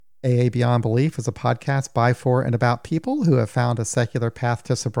AA Beyond Belief is a podcast by, for, and about people who have found a secular path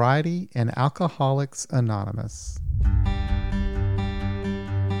to sobriety in Alcoholics Anonymous.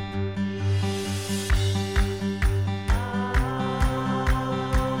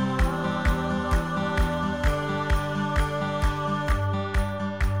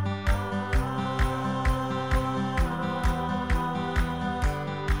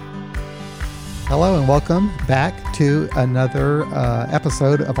 Hello and welcome back to another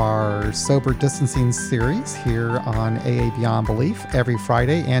episode of our Sober Distancing series here on AA Beyond Belief. Every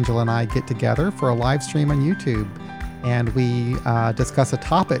Friday, Angela and I get together for a live stream on YouTube, and we discuss a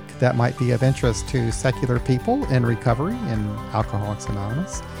topic that might be of interest to secular people in recovery in Alcoholics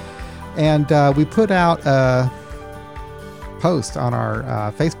Anonymous. And we put out a post on our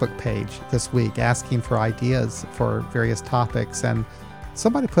Facebook page this week asking for ideas for various topics, and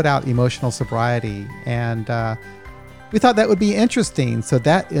somebody put out emotional sobriety, and we thought that would be interesting. So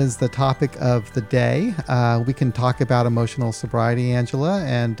that is the topic of the day. We can talk about emotional sobriety, Angela,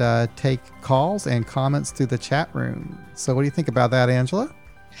 and take calls and comments through the chat room. So what do you think about that, Angela?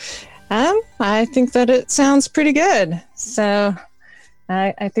 I think that it sounds pretty good. So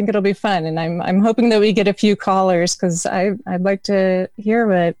I think it'll be fun, and I'm hoping that we get a few callers because I'd like to hear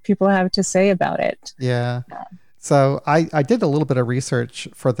what people have to say about it. Yeah. So I did a little bit of research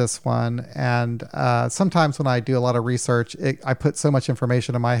for this one, and sometimes when I do a lot of research, I put so much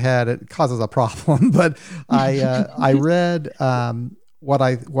information in my head it causes a problem. But I read what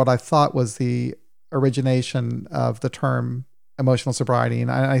I thought was the origination of the term emotional sobriety,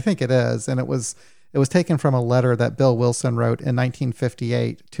 and I think it is, and it was taken from a letter that Bill Wilson wrote in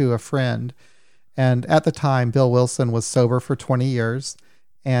 1958 to a friend, and at the time Bill Wilson was sober for 20 years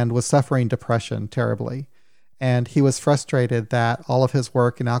and was suffering depression terribly. And he was frustrated that all of his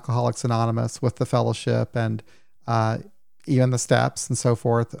work in Alcoholics Anonymous with the fellowship and even the steps and so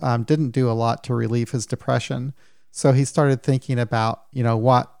forth didn't do a lot to relieve his depression. So he started thinking about,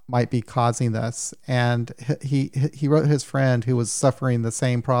 what might be causing this. And he wrote his friend who was suffering the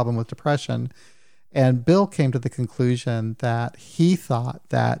same problem with depression. And Bill came to the conclusion that he thought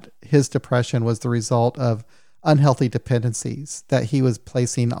that his depression was the result of unhealthy dependencies that he was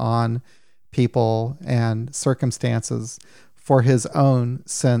placing on people and circumstances for his own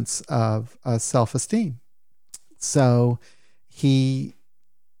sense of self-esteem. So he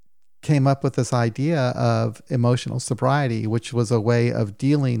came up with this idea of emotional sobriety, which was a way of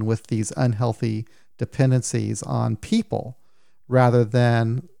dealing with these unhealthy dependencies on people rather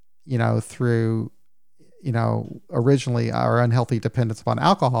than, through, originally our unhealthy dependence upon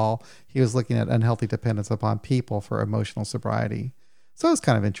alcohol. He was looking at unhealthy dependence upon people for emotional sobriety. So it was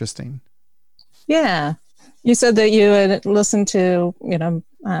kind of interesting. Yeah. You said that you had listened to,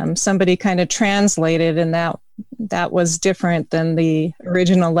 somebody kind of translated, and that was different than the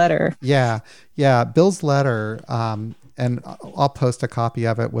original letter. Yeah. Bill's letter, and I'll post a copy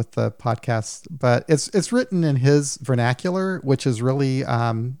of it with the podcast, but it's written in his vernacular, which is really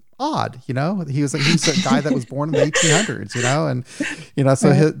odd. He's a guy that was born in the 1800s, and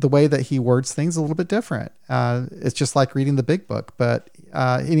so the way that he words things is a little bit different. It's just like reading the big book. But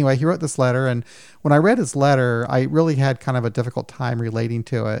anyway, he wrote this letter, and when I read his letter, I really had kind of a difficult time relating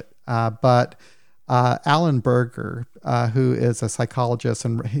to it. But Alan Berger, who is a psychologist,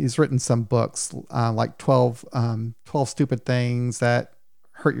 and he's written some books like 12 Stupid Things That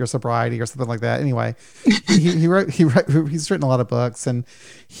Hurt Your Sobriety or something like that. Anyway, he's written a lot of books, and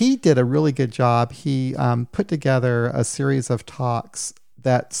he did a really good job. He put together a series of talks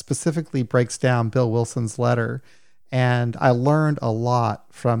that specifically breaks down Bill Wilson's letter. And I learned a lot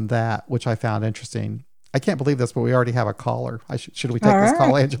from that, which I found interesting. I can't believe this, but we already have a caller. Should we take this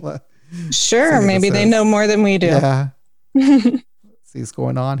call, Angela? Sure. Maybe they know more than we do. Yeah. Let's see what's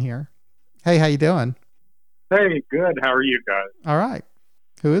going on here. Hey, how you doing? Hey, good. How are you guys? All right.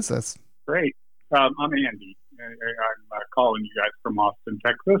 Who is this? Great. I'm Andy. I'm calling you guys from Austin,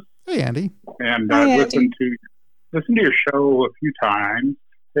 Texas. Hey, Andy. And Hi, I've Andy. listened to your show a few times.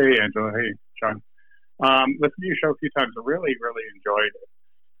 Hey, Angela. Hey, John. Listened to your show a few times. I really, really enjoyed it.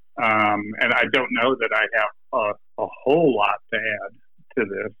 And I don't know that I have a whole lot to add to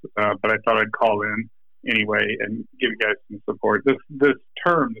this, but I thought I'd call in anyway and give you guys some support. This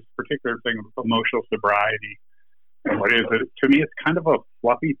term, this particular thing of emotional sobriety, and what is it? To me, it's kind of a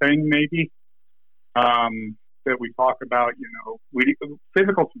fluffy thing, maybe, that we talk about.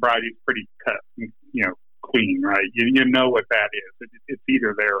 Physical sobriety is pretty cut, clean, right? You know what that is. It's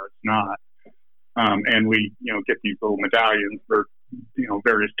either there or it's not. And we, get these little medallions for,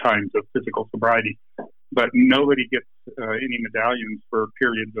 various times of physical sobriety. But nobody gets any medallions for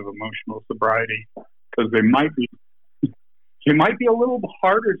periods of emotional sobriety because they might be you might be a little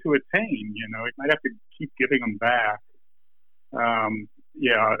harder to attain. You might have to keep giving them back.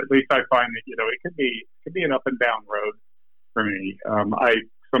 At least I find that it could be an up and down road for me. I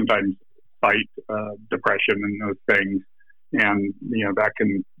sometimes fight depression and those things, and that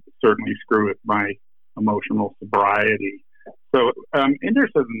can certainly screw with my emotional sobriety. So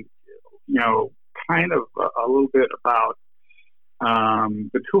interested in kind of a little bit about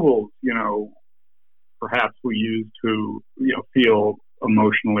the tools perhaps we use to feel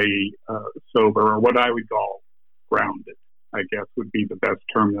emotionally sober, or what I would call grounded, I guess would be the best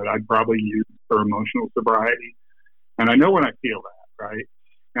term that I'd probably use for emotional sobriety. And I know when I feel that, right?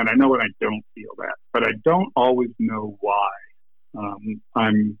 And I know when I don't feel that, but I don't always know why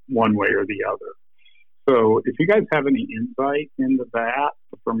I'm one way or the other. So if you guys have any insight into that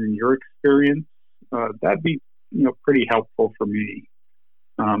from your experience, that'd be pretty helpful for me.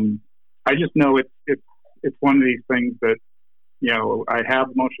 I just know it's one of these things that I have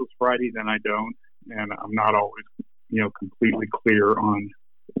emotional sobriety, then I don't, and I'm not always completely clear on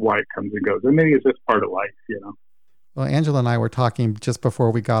why it comes and goes. And maybe it's just part of life, Well, Angela and I were talking just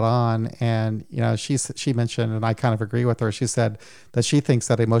before we got on, and she mentioned, and I kind of agree with her. She said that she thinks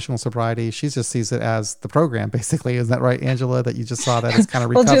that emotional sobriety, she just sees it as the program, basically. Is that right, Angela? That you just saw that as kind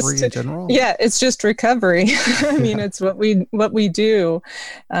of recovery in general? Yeah, it's just recovery. I mean, it's what we do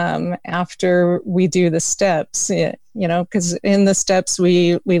after we do the steps. Because in the steps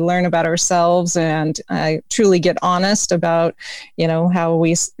we learn about ourselves, and I truly get honest about how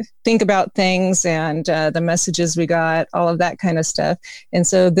we think about things and the messages we got, all of that kind of stuff. And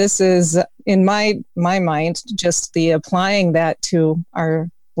so this is, in my mind, just the applying that to our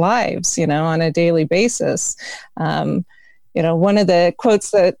lives, on a daily basis. One of the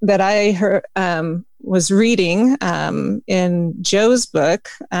quotes that I heard was reading in Joe's book,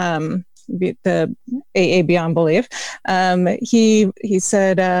 the AA Beyond Belief. He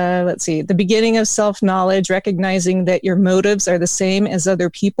said, let's see, the beginning of self-knowledge, recognizing that your motives are the same as other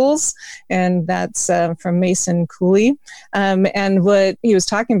people's. And that's from Mason Cooley. And what he was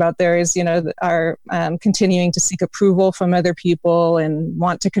talking about there is, our continuing to seek approval from other people and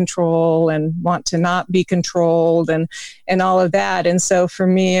want to control and want to not be controlled and all of that. And so for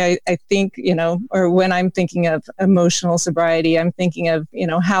me, I think, or when I'm thinking of emotional sobriety, I'm thinking of,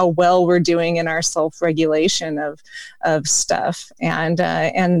 how well we're doing in our self-regulation of stuff. And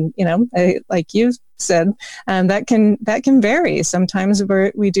like you said, that can vary. Sometimes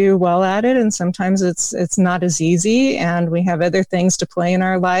we do well at it, and sometimes it's not as easy, and we have other things to play in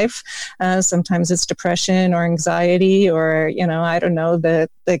our life. Sometimes it's depression or anxiety, or I don't know, the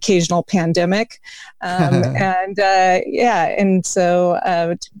occasional pandemic, and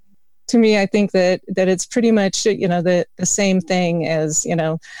so to me, I think that it's pretty much the same thing as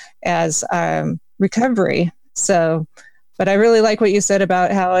recovery. So. But I really like what you said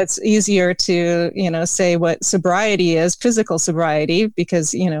about how it's easier to, say what sobriety is, physical sobriety,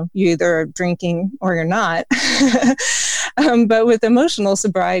 because, you either are drinking or you're not. But with emotional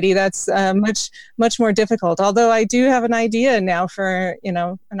sobriety, that's much more difficult. Although I do have an idea now for,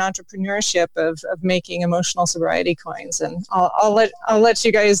 an entrepreneurship of making emotional sobriety coins. And I'll let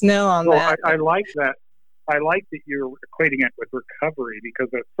you guys know on that. I like that. I like that you're equating it with recovery, because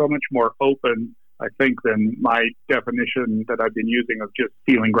it's so much more open, I think, than my definition that I've been using of just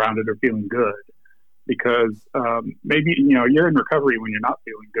feeling grounded or feeling good. Because maybe, you're in recovery when you're not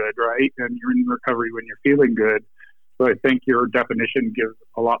feeling good, right? And you're in recovery when you're feeling good. So I think your definition gives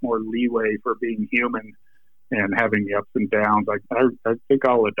a lot more leeway for being human and having the ups and downs. I think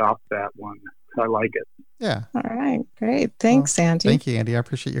I'll adopt that one. I like it. Yeah. All right. Great. Thanks, Andy. Thank you, Andy. I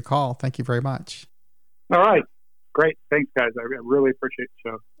appreciate your call. Thank you very much. All right. Great. Thanks, guys. I really appreciate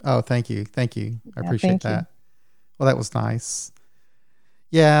the show. Oh, thank you. Thank you. I appreciate that. Well, that was nice.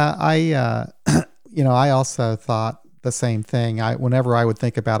 Yeah, I also thought the same thing. Whenever I would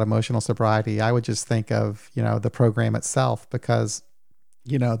think about emotional sobriety, I would just think of, the program itself, because,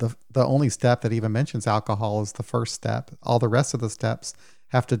 the only step that even mentions alcohol is the first step. All the rest of the steps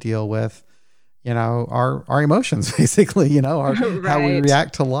have to deal with, our emotions, basically, Right. How we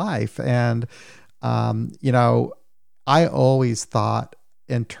react to life. And, I always thought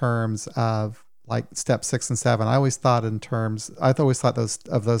in terms of like step 6 and 7. I always thought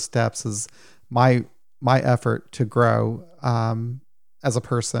those steps as my effort to grow as a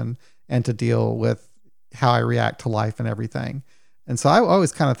person and to deal with how I react to life and everything. And so I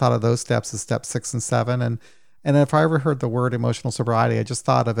always kind of thought of those steps as step 6 and 7. And if I ever heard the word emotional sobriety, I just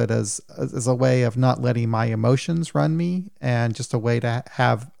thought of it as a way of not letting my emotions run me, and just a way to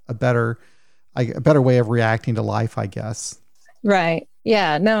have a better way of reacting to life, I guess. Right.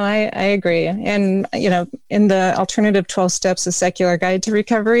 Yeah, no, I agree. And, in the alternative 12 steps, a secular guide to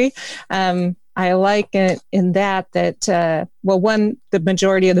recovery, I like it in that, one, the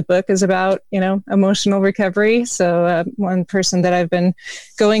majority of the book is about, emotional recovery. So one person that I've been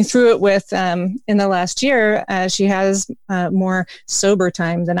going through it with in the last year, she has more sober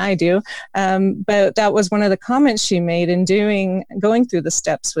time than I do. But that was one of the comments she made in going through the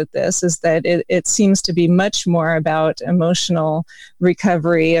steps with this, is that it seems to be much more about emotional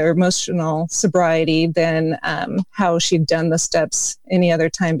recovery or emotional sobriety than how she'd done the steps any other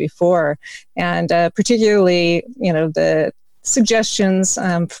time before. And particularly, the suggestions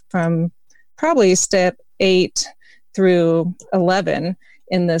from probably step 8 through 11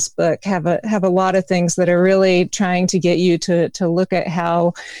 in this book have a lot of things that are really trying to get you to look at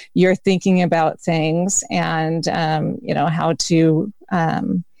how you're thinking about things, and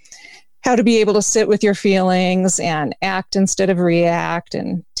how to be able to sit with your feelings and act instead of react,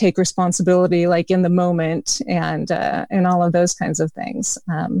 and take responsibility like in the moment, and all of those kinds of things.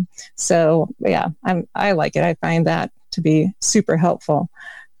 So yeah, I like it. I find that to be super helpful.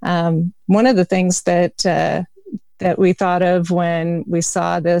 One of the things that we thought of when we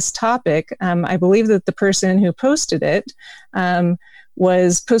saw this topic, I believe that the person who posted it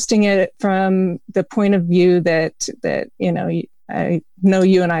was posting it from the point of view that I know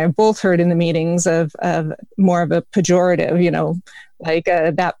you and I have both heard in the meetings of more of a pejorative, like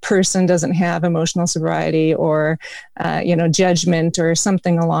that person doesn't have emotional sobriety, or, judgment or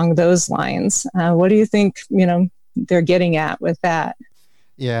something along those lines. What do you think, they're getting at with that?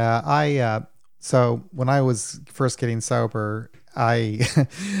 Yeah, so when I was first getting sober,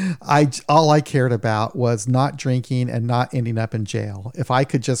 all I cared about was not drinking and not ending up in jail. If I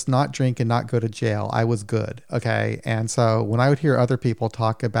could just not drink and not go to jail, I was good. Okay. And so when I would hear other people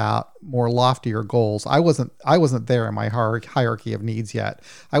talk about more loftier goals, I wasn't there in my hierarchy of needs yet.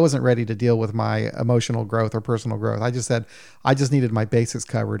 I wasn't ready to deal with my emotional growth or personal growth. I just said, I just needed my basics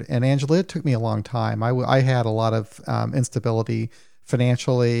covered. And Angela, it took me a long time. I had a lot of instability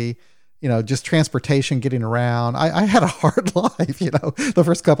financially, just transportation, getting around. I had a hard life, the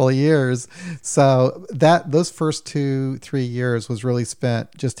first couple of years. So those first 2-3 years was really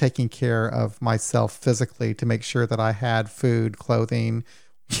spent just taking care of myself physically, to make sure that I had food, clothing,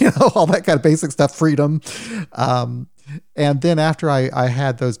 all that kind of basic stuff, freedom. And then after I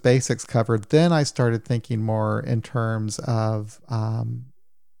had those basics covered, then I started thinking more in terms of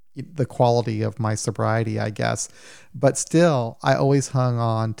the quality of my sobriety, I guess. But still, I always hung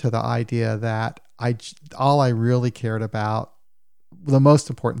on to the idea that all I really cared about, the most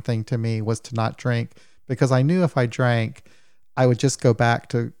important thing to me, was to not drink, because I knew if I drank, I would just go back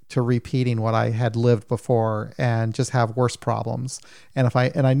to repeating what I had lived before and just have worse problems. And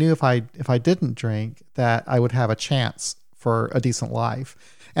I knew if I didn't drink, that I would have a chance for a decent life.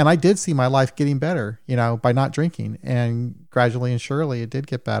 And I did see my life getting better, by not drinking, and gradually and surely it did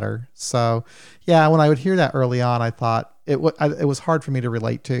get better. So yeah, when I would hear that early on, I thought it was hard for me to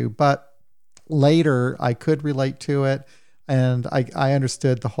relate to, but later I could relate to it. And I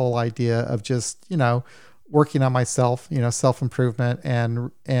understood the whole idea of just, working on myself, self-improvement,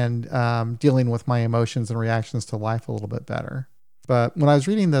 and dealing with my emotions and reactions to life a little bit better. But when I was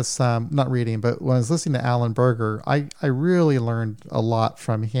reading this, but when I was listening to Alan Berger, I really learned a lot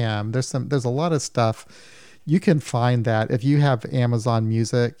from him. There's a lot of stuff. You can find that if you have Amazon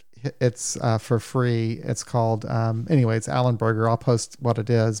Music, it's for free. It's called, it's Alan Berger. I'll post what it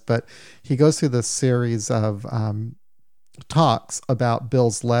is, but he goes through this series of talks about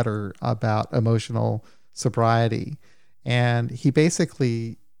Bill's letter about emotional sobriety. And he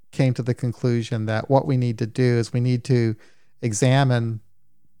basically came to the conclusion that what we need to do is we need to examine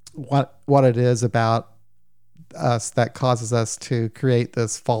what it is about us that causes us to create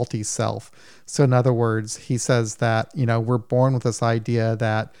this faulty self. So in other words, he says that, we're born with this idea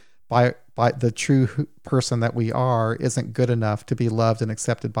that by the true person that we are isn't good enough to be loved and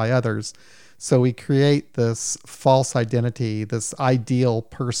accepted by others. So we create this false identity, this ideal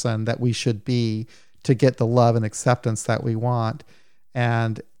person that we should be to get the love and acceptance that we want.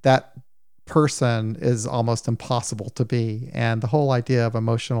 And that person is almost impossible to be. And the whole idea of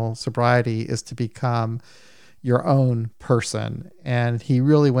emotional sobriety is to become your own person. And he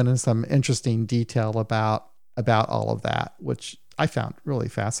really went into some interesting detail about all of that, which I found really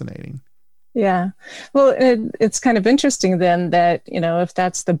fascinating. Yeah. Well, it's kind of interesting then that, if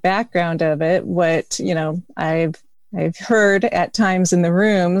that's the background of it, what, I've heard at times in the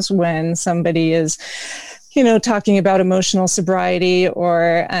rooms when somebody is talking about emotional sobriety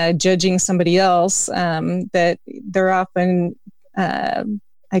or judging somebody else, that they're often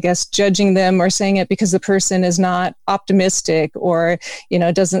I guess, judging them or saying it because the person is not optimistic or,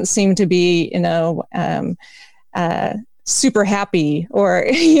 doesn't seem to be, super happy or,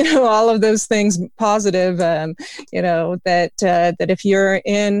 all of those things positive, that if you're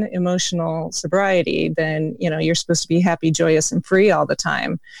in emotional sobriety, then, you're supposed to be happy, joyous, and free all the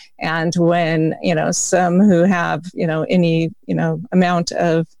time. And when, some who have, any, amount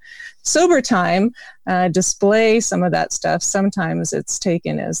of sober time display some of that stuff, sometimes it's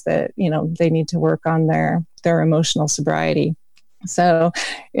taken as that, they need to work on their emotional sobriety. So,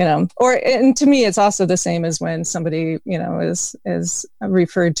 and to me, it's also the same as when somebody, is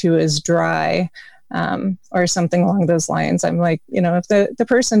referred to as dry, or something along those lines. I'm like, if the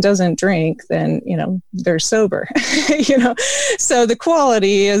person doesn't drink, then, they're sober, so the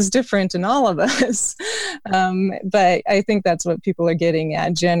quality is different in all of us. But I think that's what people are getting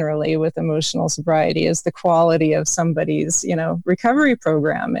at generally with emotional sobriety is the quality of somebody's, recovery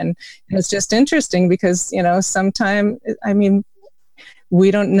program. And it's just interesting because, sometimes, we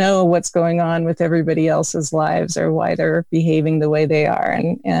don't know what's going on with everybody else's lives or why they're behaving the way they are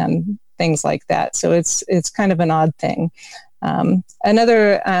and things like that. So it's kind of an odd thing.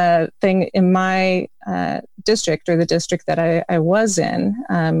 Another thing in my district, or the district that I was in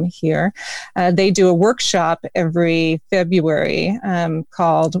here, they do a workshop every February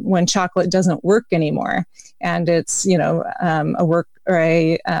called When Chocolate Doesn't Work Anymore. And it's, a work or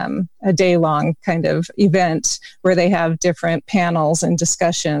a day-long kind of event where they have different panels and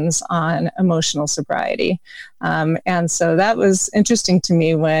discussions on emotional sobriety. And so that was interesting to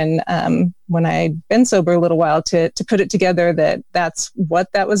me when I'd been sober a little while to put it together that's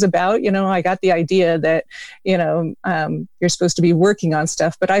what that was about. I got the idea that, you're supposed to be working on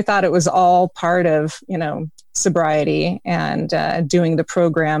stuff, but I thought it was all part of, sobriety and doing the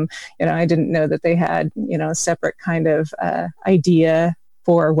program. I didn't know that they had, a separate kind of idea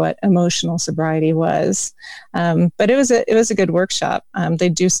for what emotional sobriety was. But it was a good workshop. They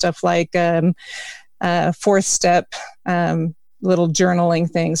do stuff like fourth step, little journaling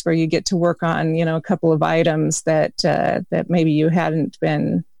things where you get to work on, a couple of items that maybe you hadn't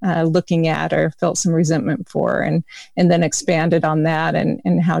been looking at or felt some resentment for, and then expanded on that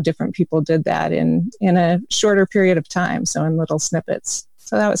and how different people did that in a shorter period of time. So in little snippets.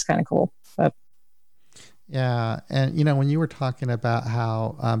 So that was kind of cool. But yeah. And, when you were talking about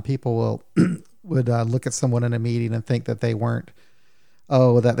how people would look at someone in a meeting and think that they weren't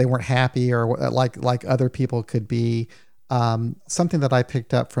happy or like other people could be, something that I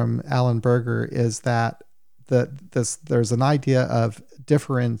picked up from Alan Berger is that there's an idea of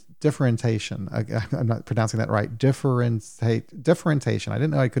differentiation. I'm not pronouncing that right. Differentiation. I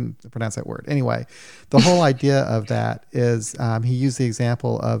didn't know I couldn't pronounce that word. Anyway, the whole idea of that is he used the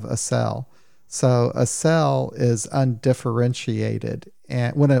example of a cell. So a cell is undifferentiated,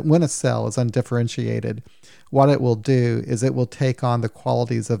 and when a cell is undifferentiated, what it will do is it will take on the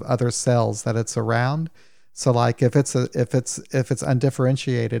qualities of other cells that it's around. So like if it's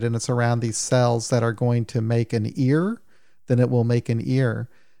undifferentiated and it's around these cells that are going to make an ear, then it will make an ear.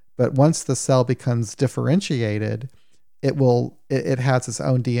 But once the cell becomes differentiated, it has its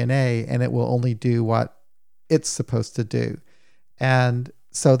own DNA and it will only do what it's supposed to do. And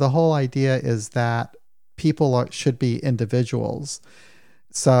so the whole idea is that people should be individuals.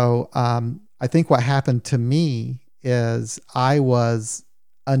 So I think what happened to me is I was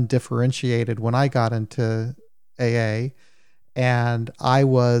undifferentiated when I got into AA, and I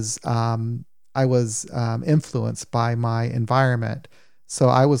was influenced by my environment. So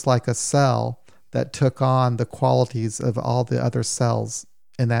I was like a cell that took on the qualities of all the other cells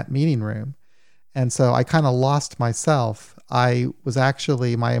in that meeting room. And so I kind of lost myself. My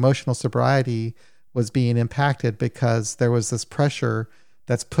emotional sobriety was being impacted because there was this pressure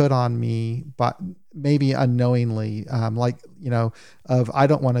that's put on me, but maybe unknowingly, of I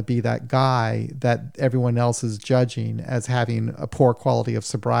don't want to be that guy that everyone else is judging as having a poor quality of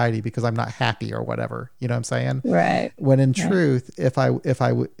sobriety because I'm not happy or whatever. You know what I'm saying? Right. When in truth, if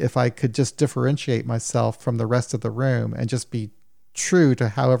I could just differentiate myself from the rest of the room and just be true to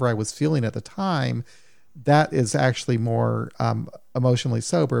however I was feeling at the time, that is actually more emotionally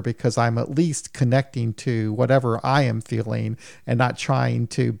sober, because I'm at least connecting to whatever I am feeling and not trying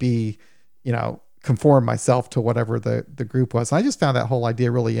to be, conform myself to whatever the group was. And I just found that whole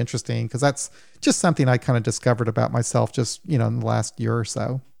idea really interesting, because that's just something I kind of discovered about myself just, in the last year or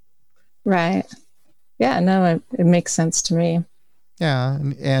so. Right. Yeah, no, it makes sense to me. Yeah.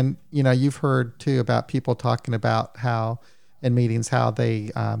 And you've heard too about people talking about how in meetings, how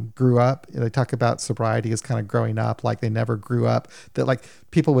they grew up. They talk about sobriety as kind of growing up, like they never grew up. That like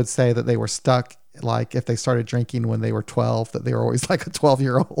people would say that they were stuck like if they started drinking when they were 12, that they were always like a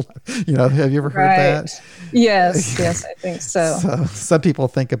 12-year-old. Have you ever heard that? Yes, I think so. So some people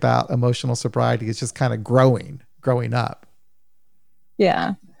think about emotional sobriety as just kind of growing up.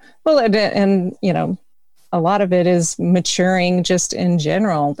 Yeah. Well, and a lot of it is maturing just in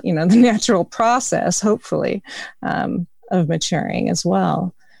general, the natural process, hopefully, of maturing as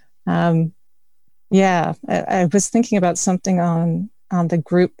well. Yeah, I was thinking about something on the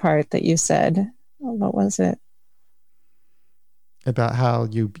group part that you said. What was it? About how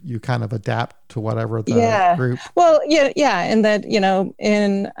you kind of adapt to whatever the group. Well, yeah, and that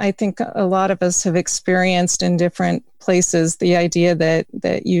and I think a lot of us have experienced in different places the idea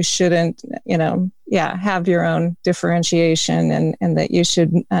that you shouldn't have your own differentiation, and that you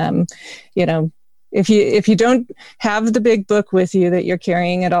should if you don't have the big book with you that you're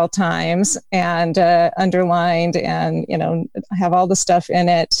carrying at all times, and underlined, and have all the stuff in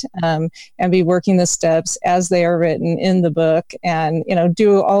it, and be working the steps as they are written in the book, and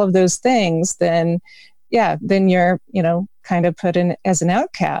do all of those things, then you're kind of put in as an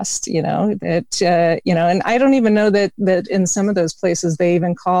outcast, that and I don't even know that in some of those places they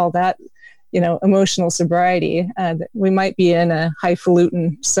even call that emotional sobriety. We might be in a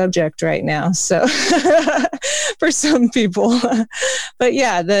highfalutin subject right now, so for some people, but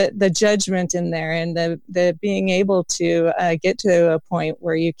yeah, the judgment in there, and the being able to get to a point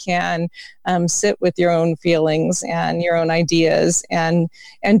where you can sit with your own feelings and your own ideas, and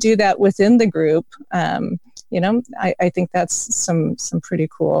do that within the group. I think that's some pretty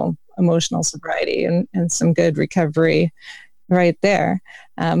cool emotional sobriety, and some good recovery right there.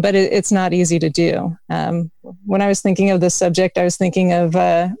 But it's not easy to do. When I was thinking of this subject, I was thinking of,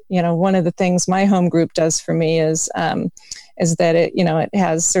 one of the things my home group does for me is that it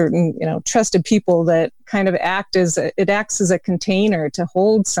has certain, trusted people that kind of acts as a container to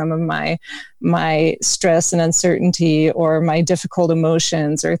hold some of my stress and uncertainty, or my difficult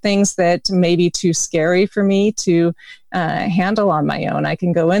emotions, or things that may be too scary for me to handle on my own. I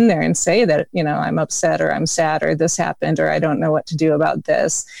can go in there and say that, I'm upset, or I'm sad, or this happened, or I don't know what to do about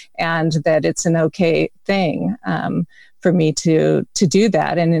this, and that it's an okay thing for me to do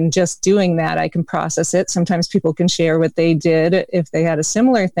that. And in just doing that, I can process it. Sometimes people can share what they did if they had a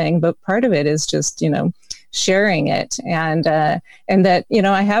similar thing, but part of it is just, sharing it. And that,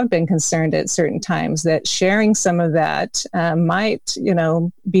 I have been concerned at certain times that sharing some of that might,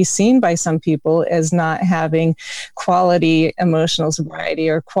 be seen by some people as not having quality emotional sobriety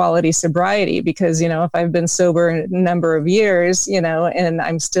or quality sobriety, because, if I've been sober a number of years, and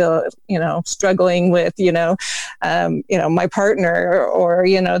I'm still, struggling with, my partner, or,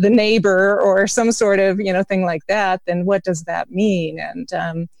 the neighbor, or some sort of, thing like that, then what does that mean?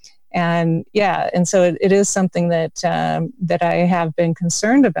 And so it is something that I have been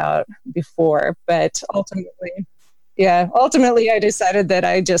concerned about before, but ultimately I decided that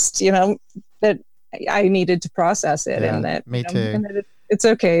I just, that I needed to process it, and that me too. And that it's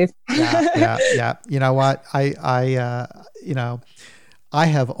okay. Yeah. You know what? I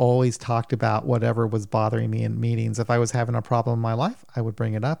have always talked about whatever was bothering me in meetings. If I was having a problem in my life, I would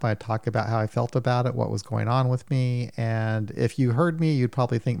bring it up. I'd talk about how I felt about it, what was going on with me. And if you heard me, you'd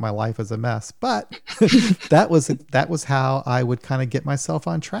probably think my life is a mess. But that was how I would kind of get myself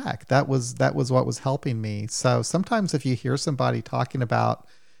on track. That was what was helping me. So sometimes if you hear somebody talking about,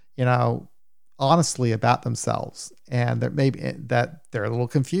 honestly about themselves, and that maybe that they're a little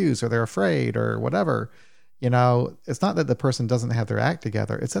confused, or they're afraid, or whatever, it's not that the person doesn't have their act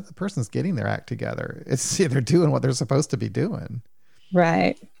together. It's that the person's getting their act together. It's they're doing what they're supposed to be doing.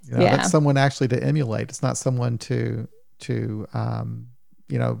 Right. That's someone actually to emulate. It's not someone to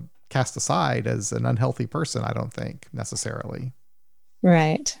cast aside as an unhealthy person, I don't think, necessarily.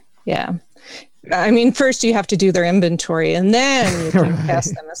 Right. Yeah. I mean, first you have to do their inventory, and then you can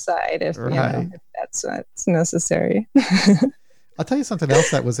cast them aside if that's necessary. I'll tell you something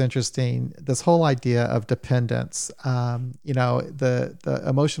else that was interesting. This whole idea of dependence, the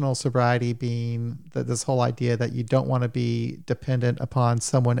emotional sobriety being this whole idea that you don't want to be dependent upon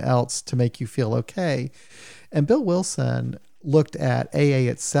someone else to make you feel okay. And Bill Wilson looked at AA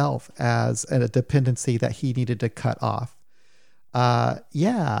itself as a dependency that he needed to cut off. And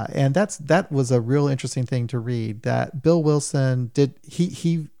that was a real interesting thing to read, that Bill Wilson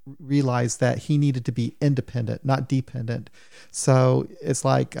he realized that he needed to be independent, not dependent. So it's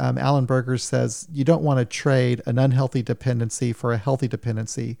like Alan Berger says, you don't want to trade an unhealthy dependency for a healthy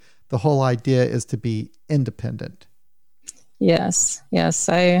dependency. The whole idea is to be independent. Yes,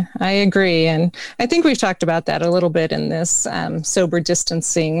 I agree. And I think we've talked about that a little bit in this sober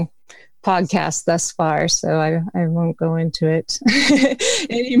distancing podcast thus far, so I won't go into it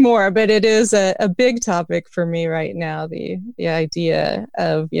anymore. But it is a big topic for me right now, the idea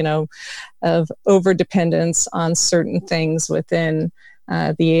of, of over-dependence on certain things within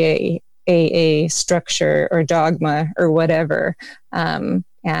the AA structure or dogma or whatever.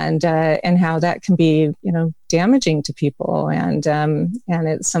 And how that can be, damaging to people, and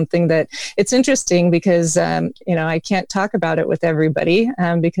it's something that it's interesting because I can't talk about it with everybody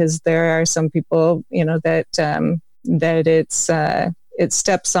because there are some people that it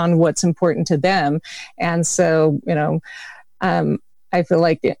steps on what's important to them, and so I feel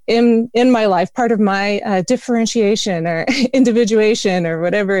like in my life, part of my differentiation or individuation or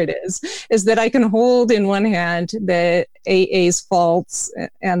whatever it is that I can hold in one hand the AA's faults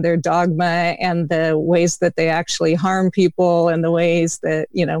and their dogma and the ways that they actually harm people and the ways that,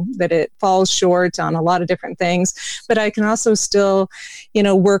 that it falls short on a lot of different things. But I can also still,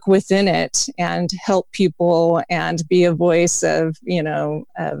 work within it and help people and be a voice of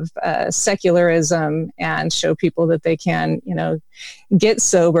secularism and show people that they can, get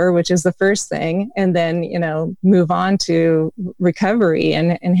sober, which is the first thing, and then, move on to recovery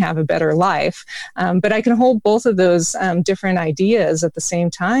and have a better life. But I can hold both of those different ideas at the same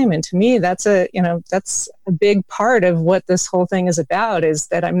time. And to me, that's a big part of what this whole thing is about, is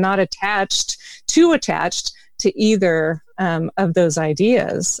that I'm not attached to either of those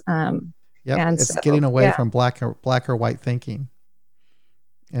ideas. It's getting away from black or white thinking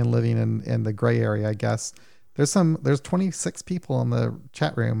and living in the gray area, I guess. There's 26 people in the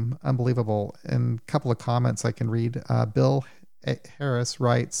chat room. Unbelievable. And a couple of comments I can read. Bill Harris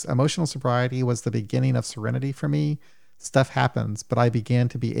writes, emotional sobriety was the beginning of serenity for me. Stuff happens, but I began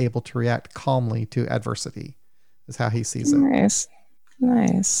to be able to react calmly to adversity, is how he sees it.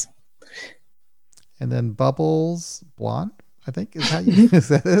 Nice. And then Bubbles Blonde, I think is how you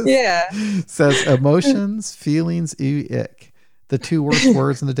say it. Yeah. Says emotions, feelings, ick. The two worst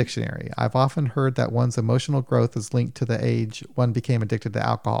words in the dictionary. I've often heard that one's emotional growth is linked to the age one became addicted to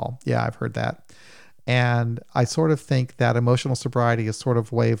alcohol. Yeah, I've heard that. And I sort of think that emotional sobriety is sort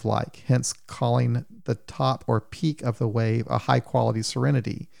of wave-like, hence calling the top or peak of the wave a high-quality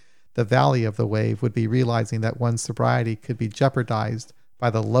serenity. The valley of the wave would be realizing that one's sobriety could be jeopardized by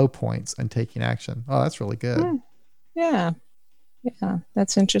the low points and taking action. Oh, that's really good. Yeah,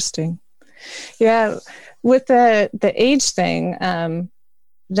 that's interesting. Yeah, with the age thing,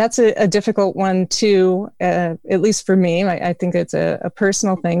 that's a difficult one too, at least for me. I think it's a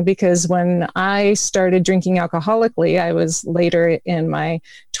personal thing, because when I started drinking alcoholically, I was later in my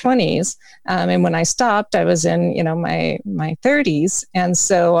 20s. And when I stopped, I was in, my 30s. And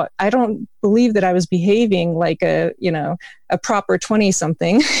so I don't believe that I was behaving like a proper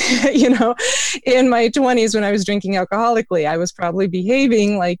 20-something, in my 20s when I was drinking alcoholically. I was probably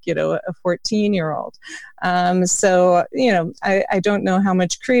behaving like, a 14-year-old. So, I don't know how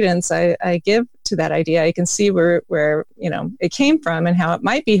much credence I give to that idea. I can see where it came from and how it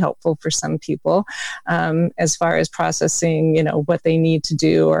might be helpful for some people, as far as processing, what they need to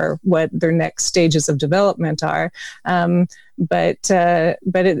do or what their next stages of development are. But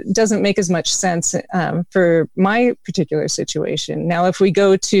it doesn't make as much sense for my particular situation. Now, if we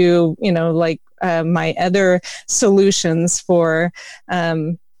go to, my other solutions for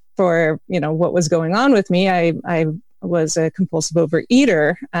what was going on with me, I was a compulsive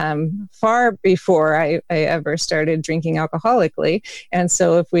overeater far before I ever started drinking alcoholically. And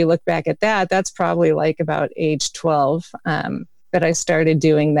so if we look back at that, that's probably like about age 12 that I started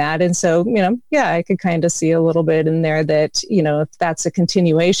doing that. And so, I could kind of see a little bit in there that, if that's a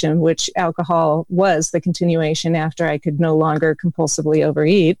continuation, which alcohol was the continuation after I could no longer compulsively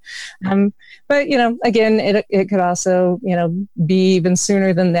overeat. But, again, it could also, be even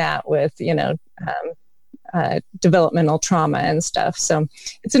sooner than that with, developmental trauma and stuff. So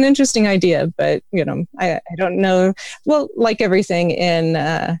it's an interesting idea, but, I don't know. Well, like everything in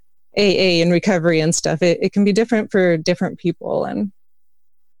AA and recovery and stuff, it can be different for different people. And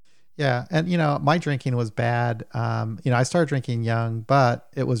yeah. And, my drinking was bad. I started drinking young, but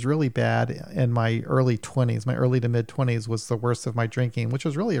it was really bad in my early 20s. My early to mid 20s was the worst of my drinking, which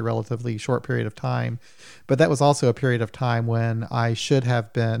was really a relatively short period of time. But that was also a period of time when I should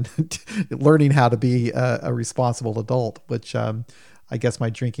have been learning how to be a responsible adult, which I guess my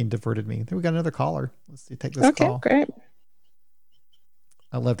drinking diverted me. Then we got another caller. Let's take this call. Okay, great.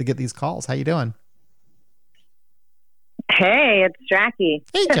 I love to get these calls. How you doing? Hey, it's Jackie.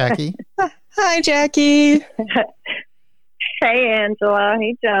 Hey, Jackie. Hi, Jackie. Hey, Angela.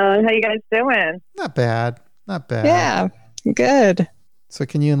 Hey, John. How you guys doing? Not bad. Not bad. Yeah, good. So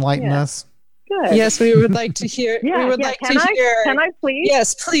can you enlighten us? Good. Yes, we would like to hear. Yeah, we would yeah. like Can to I, hear. Can I please?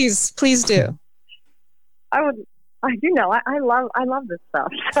 Yes, please do. I would. I do know. I love this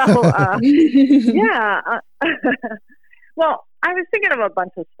stuff. So yeah. Well, I was thinking of a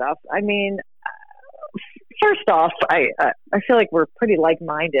bunch of stuff. I mean, first off, I feel like we're pretty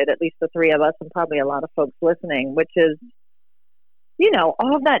like-minded, at least the three of us, and probably a lot of folks listening, which is,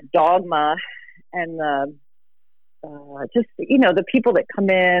 all of that dogma and the just the people that come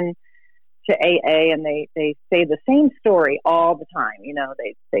in to AA and they say the same story all the time.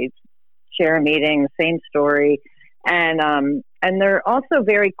 They share a meeting, the same story, and they're also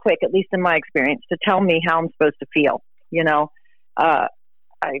very quick, at least in my experience, to tell me how I'm supposed to feel. I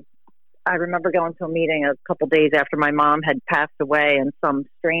remember going to a meeting a couple days after my mom had passed away, and some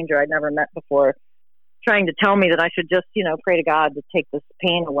stranger I'd never met before trying to tell me that I should just, pray to God to take this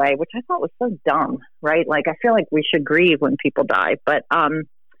pain away, which I thought was so dumb, right? Like, I feel like we should grieve when people die. But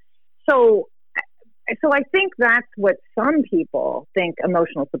so I think that's what some people think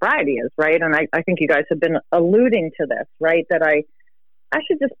emotional sobriety is, right? And I think you guys have been alluding to this, right? That I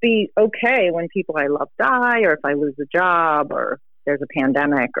should just be okay when people I love die, or if I lose a job, or there's a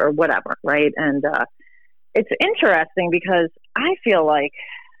pandemic, or whatever, right? And it's interesting because I feel like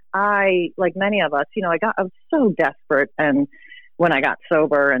like many of us, I was so desperate, and when I got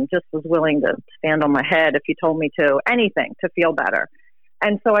sober, and just was willing to stand on my head if you told me to, anything to feel better.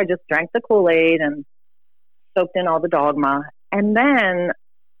 And so I just drank the Kool-Aid and soaked in all the dogma. And then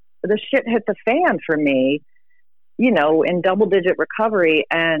the shit hit the fan for me, in double-digit recovery.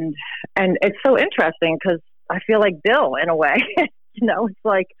 And it's so interesting because I feel like Bill in a way. It's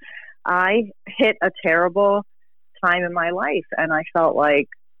like I hit a terrible time in my life, and I felt like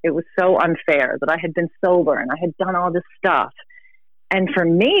it was so unfair that I had been sober and I had done all this stuff. And for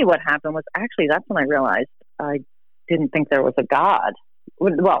me, what happened was actually that's when I realized I didn't think there was a God.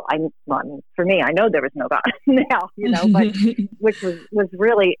 Well, for me, I know there was no God now, but which was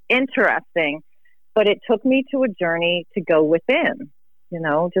really interesting. But it took me to a journey to go within,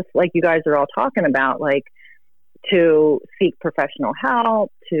 just like you guys are all talking about, like to seek professional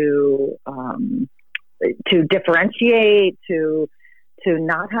help, to differentiate, to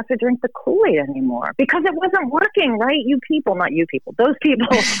not have to drink the Kool-Aid anymore because it wasn't working, right? Not you people, those people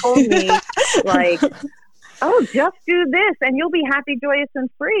told me like, oh, just do this and you'll be happy, joyous, and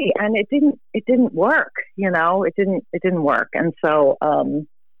free. And it didn't work, it didn't work. And so I'm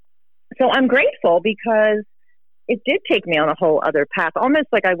grateful because it did take me on a whole other path, almost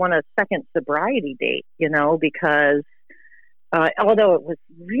like I want a second sobriety date, because although it was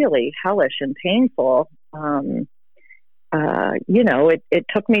really hellish and painful, it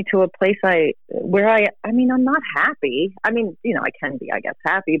took me to a place where I'm not happy. I can be, I guess,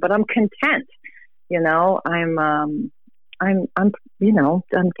 happy, but I'm content. I'm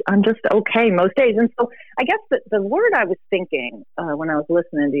just okay most days. And so I guess the word I was thinking when I was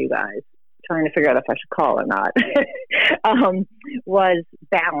listening to you guys, trying to figure out if I should call or not, was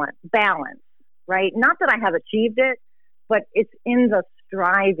balance, right? Not that I have achieved it, but it's in the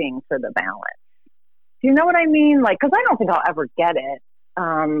striving for the balance. Do you know what I mean? Like, because I don't think I'll ever get it.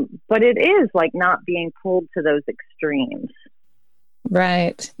 But it is like not being pulled to those extremes.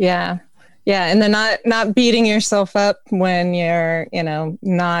 Right. Yeah. Yeah. And then not beating yourself up when you're,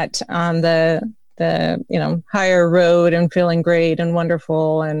 not on the higher road and feeling great and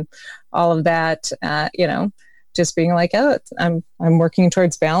wonderful and all of that, just being like, oh, I'm working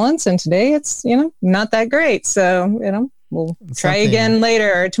towards balance. And today it's, not that great. So, we'll try again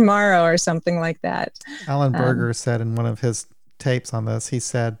later or tomorrow or something like that. Alan Berger said in one of his tapes on this, he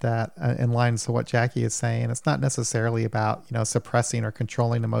said that in lines to what Jackie is saying, it's not necessarily about, suppressing or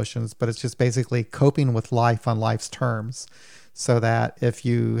controlling emotions, but it's just basically coping with life on life's terms. So that if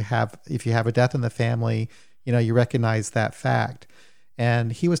you have a death in the family, you recognize that fact.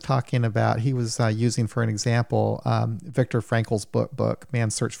 And he was talking about, using for an example, Viktor Frankl's book,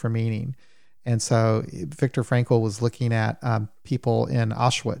 Man's Search for Meaning. And so Viktor Frankl was looking at people in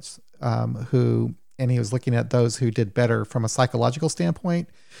Auschwitz and he was looking at those who did better from a psychological standpoint.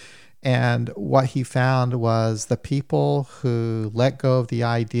 And what he found was the people who let go of the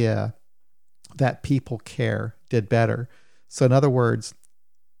idea that people care did better. So in other words,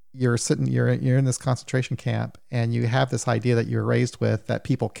 you're in this concentration camp and you have this idea that you're raised with that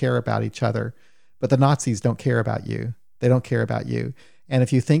people care about each other, but the Nazis don't care about you. They don't care about you. And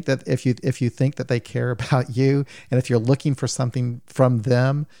if you think that they care about you, and if you're looking for something from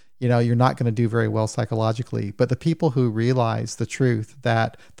them, you're not going to do very well psychologically. But the people who realize the truth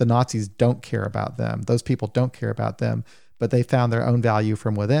that the Nazis don't care about them, those people don't care about them, but they found their own value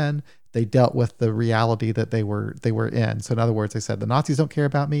from within, they dealt with the reality that they were in. So in other words, they said the Nazis don't care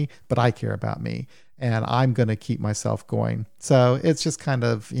about me, but I care about me, and I'm going to keep myself going. So it's just kind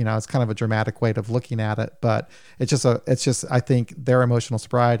of, it's kind of a dramatic way of looking at it, but it's just I think their emotional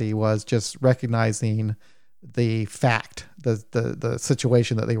sobriety was just recognizing the fact, the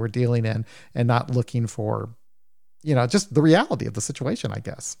situation that they were dealing in, and not looking for, just the reality of the situation, I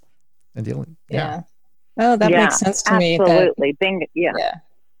guess, and dealing. Yeah. Oh, that makes sense to me. Absolutely. Yeah.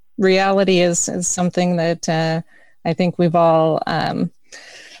 Reality is something that I think we were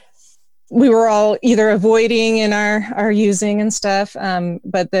all either avoiding in our using and stuff.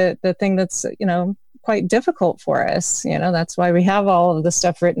 But the thing that's, quite difficult for us, that's why we have all of the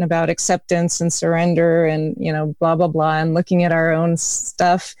stuff written about acceptance and surrender and, blah, blah, blah, and looking at our own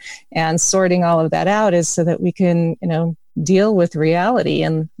stuff and sorting all of that out is so that we can, deal with reality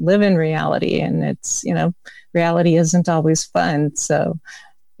and live in reality. And it's, reality isn't always fun. So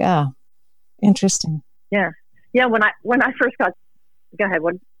yeah. Interesting. Yeah. Yeah. When I first got, go ahead.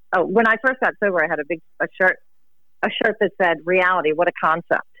 When I first got sober, I had a shirt that said reality. What a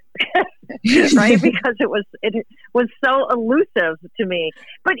concept. Right. Because it was so elusive to me,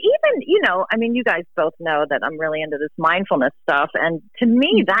 but even, you guys both know that I'm really into this mindfulness stuff. And to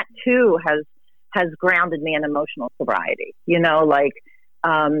me, that too has grounded me in emotional sobriety,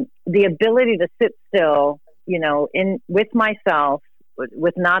 the ability to sit still, with myself,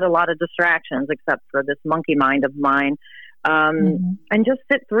 with not a lot of distractions except for this monkey mind of mine, and just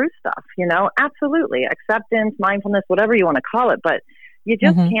sit through stuff, absolutely. Acceptance, mindfulness, whatever you want to call it, but you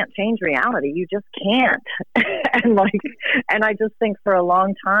just can't change reality. You just can't. and I just think for a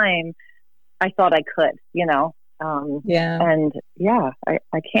long time, I thought I could, and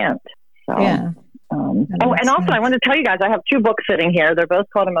I can't. So, yeah. And also I want to tell you guys, I have 2 books sitting here. They're both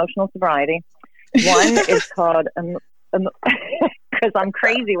called Emotional Sobriety. One is called, because I'm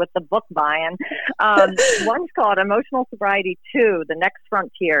crazy with the book buying. One's called Emotional Sobriety 2, The Next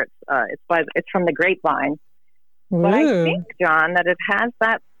Frontier. It's from the Grapevine. Ooh. But I think, John, that it has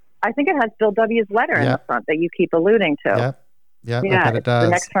Bill W.'s letter in the front that you keep alluding to. Yeah, it does. The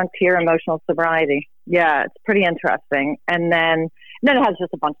Next Frontier, Emotional Sobriety. Yeah, it's pretty interesting. And then it has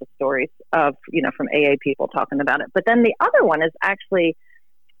just a bunch of stories of, from AA people talking about it. But then the other one is actually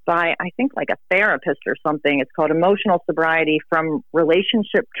by, I think, like a therapist or something. It's called Emotional Sobriety, From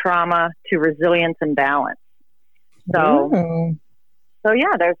Relationship Trauma to Resilience and Balance. So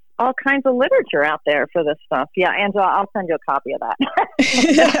yeah, there's all kinds of literature out there for this stuff. Yeah, Angela, I'll send you a copy of that.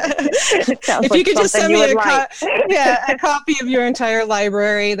 If you could just send me a copy of your entire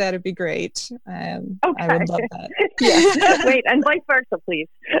library, that'd be great. I would love that. Yeah. Wait, and vice versa, please.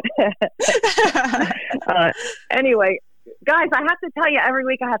 Anyway, guys, I have to tell you, every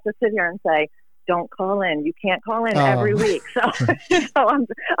week I have to sit here and say, don't call in. You can't call in every week. So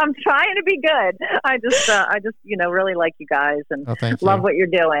I'm trying to be good. I just really like you guys and love what you're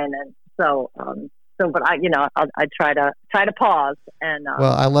doing. And so but I try to pause and,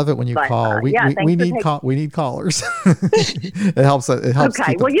 well, I love it when you call. We need callers. It helps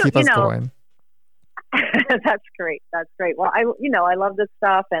keep us going. That's great. Well, I love this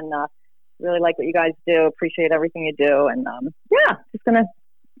stuff and, really like what you guys do. Appreciate everything you do. And, just going to,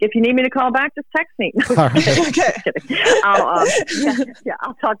 if you need me to call back, just text me. All right. Okay.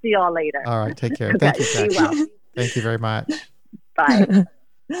 I'll talk to you all later. All right. Take care. Thank you, Jackie. Well. Thank you very much. Bye.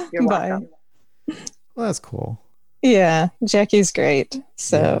 You're welcome. Well, that's cool. Yeah. Jackie's great.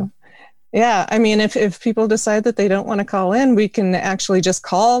 So, yeah. I mean, if people decide that they don't want to call in, we can actually just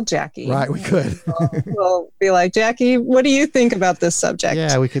call Jackie. Right. We could. We'll be like, Jackie, what do you think about this subject?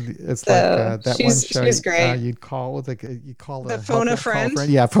 Yeah, we could. It's like that one show. She's great. You'd call the phone a friend.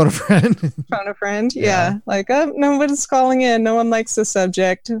 Yeah, phone a friend. Phone a friend. Yeah. Like, nobody's calling in. No one likes the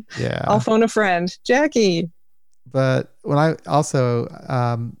subject. Yeah. I'll phone a friend. Jackie. But when I also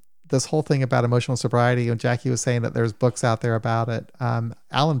this whole thing about emotional sobriety, and Jackie was saying that there's books out there about it.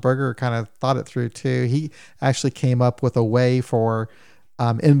 Alan Berger kind of thought it through too. He actually came up with a way for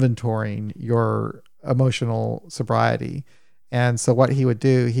inventorying your emotional sobriety. And so what he would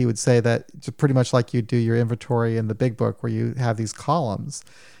do, he would say that pretty much like you do your inventory in the big book where you have these columns.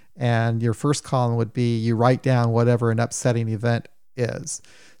 And your first column would be you write down whatever an upsetting event is.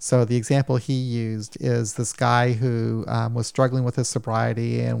 So the example he used is this guy who was struggling with his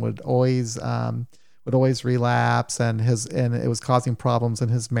sobriety and would always relapse, and it was causing problems in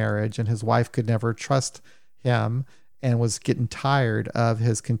his marriage, and his wife could never trust him and was getting tired of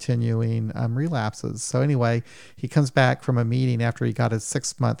his continuing relapses. So anyway, he comes back from a meeting after he got his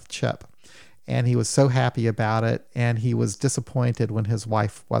 6-month chip, and he was so happy about it, and he was disappointed when his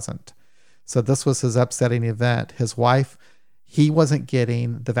wife wasn't. So this was his upsetting event. His wife, he wasn't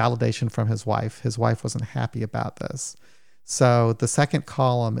getting the validation from his wife. His wife wasn't happy about this. So the second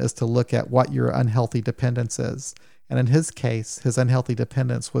column is to look at what your unhealthy dependence is. And in his case, his unhealthy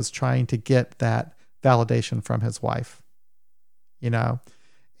dependence was trying to get that validation from his wife,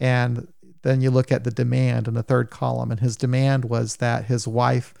 and then you look at the demand in the third column, and his demand was that his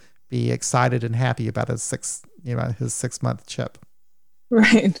wife be excited and happy about his 6-month chip.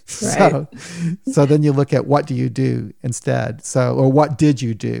 Right. So then you look at what do you do instead? Or what did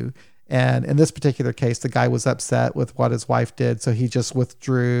you do? And in this particular case, the guy was upset with what his wife did, so he just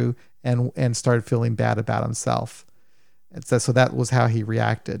withdrew and started feeling bad about himself. And so that was how he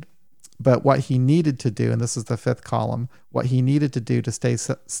reacted. But what he needed to do, and this is the fifth column, what he needed to do to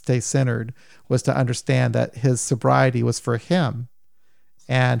stay centered was to understand that his sobriety was for him,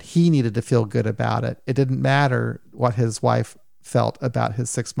 and he needed to feel good about it. It didn't matter what his wife felt about his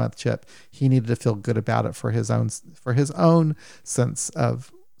 6-month chip. He needed to feel good about it for his own sense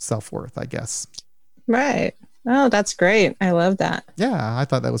of self-worth, I guess. Right. Oh, that's great. I love that. Yeah, I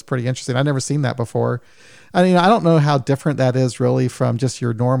thought that was pretty interesting. I'd never seen that before. I mean, I don't know how different that is really from just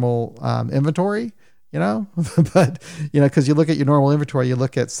your normal inventory, but, because you look at your normal inventory, you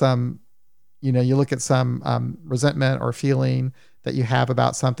look at some resentment or feeling that you have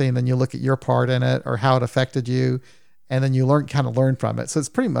about something, and then you look at your part in it or how it affected you, and then you learn from it. So it's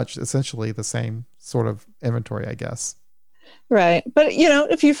pretty much essentially the same sort of inventory, I guess. Right. But,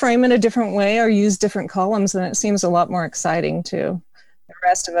 if you frame it a different way or use different columns, then it seems a lot more exciting to the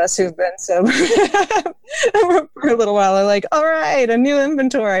rest of us who've been sober for a little while. Are like, all right, a new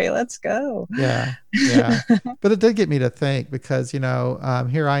inventory, let's go. Yeah. But it did get me to think, because, here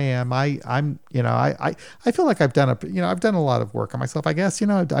I am. I feel like I've done a lot of work on myself, I guess.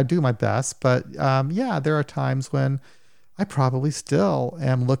 I do my best, but there are times when I probably still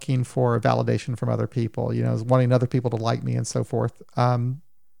am looking for validation from other people, wanting other people to like me and so forth.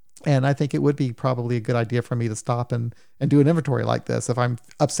 And I think it would be probably a good idea for me to stop and do an inventory like this. If I'm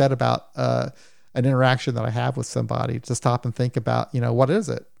upset about an interaction that I have with somebody, to stop and think about, what is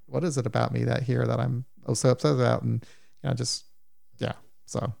it? What is it about me that I'm so upset about? And,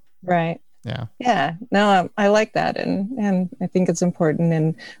 so. Right. Yeah. Yeah. No, I like that. And I think it's important.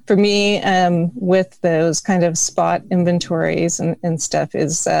 And for me, with those kind of spot inventories and stuff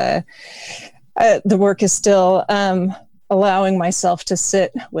is, the work is still, allowing myself to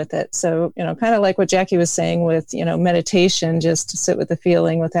sit with it. So, kind of like what Jackie was saying with, meditation, just to sit with the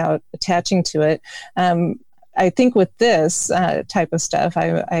feeling without attaching to it. I think with this type of stuff,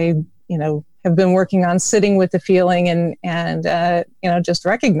 I have been working on sitting with the feeling and just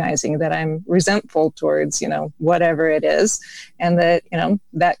recognizing that I'm resentful towards, whatever it is, and that,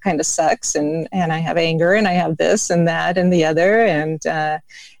 that kind of sucks. And I have anger, and I have this and that and the other.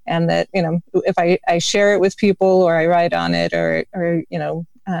 And that, if I share it with people, or I write on it, or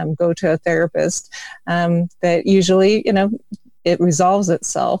go to a therapist, that usually, it resolves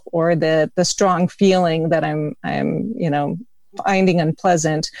itself, or the strong feeling that I'm finding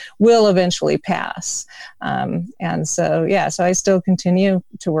unpleasant will eventually pass. And so I still continue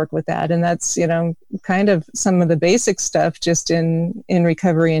to work with that. And that's, kind of some of the basic stuff just in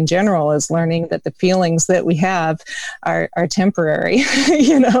recovery in general, is learning that the feelings that we have are temporary,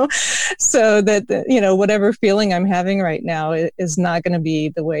 so that, whatever feeling I'm having right now is not going to be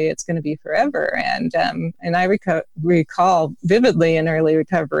the way it's going to be forever. And I recall vividly in early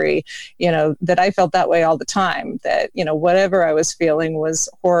recovery, that I felt that way all the time, that, whatever I was feeling was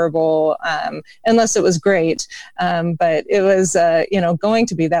horrible, unless it was great. But it was, going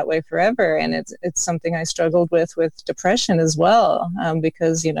to be that way forever. And it's something I struggled with depression as well,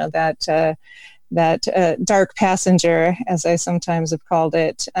 because, that dark passenger, as I sometimes have called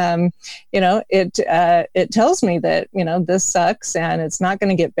it, it tells me that, this sucks and it's not going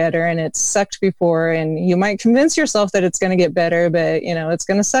to get better, and it's sucked before, and you might convince yourself that it's going to get better, but, it's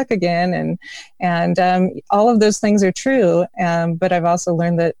going to suck again. And all of those things are true. But I've also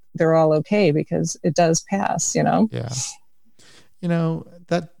learned that they're all okay, because it does pass, Yeah.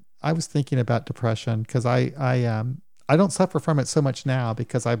 That I was thinking about depression, because I don't suffer from it so much now,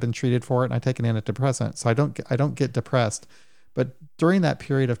 because I've been treated for it and I take an antidepressant. So I don't get depressed. But during that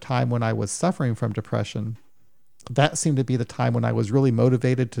period of time when I was suffering from depression, that seemed to be the time when I was really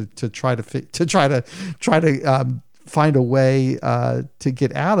motivated to try to find a way to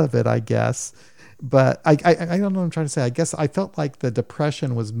get out of it, I guess. But I don't know what I'm trying to say. I guess I felt like the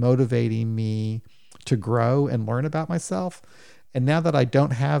depression was motivating me to grow and learn about myself. And now that I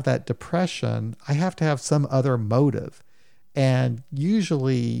don't have that depression, I have to have some other motive. And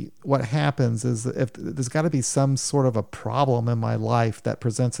usually what happens is, if there's got to be some sort of a problem in my life that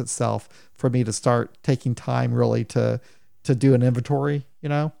presents itself for me to start taking time really to to do an inventory, I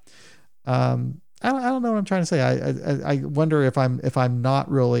don't know what I'm trying to say. I wonder if I'm not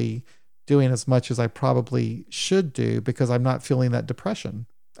really doing as much as I probably should do because I'm not feeling that depression.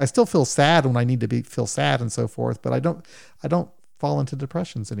 I still feel sad when I need to feel sad and so forth, but I don't fall into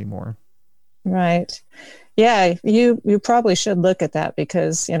depressions anymore. Right. Yeah, you probably should look at that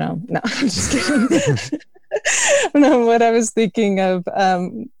because, no, I'm just kidding. No, what I was thinking of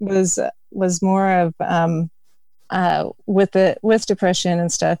was more of with depression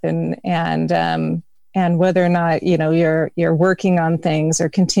and stuff, and whether or not you're working on things or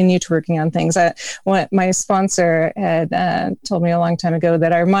continue to working on things. What my sponsor had told me a long time ago,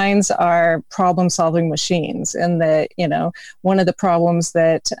 that our minds are problem-solving machines, and that one of the problems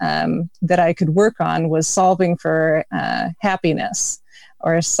that I could work on was solving for happiness,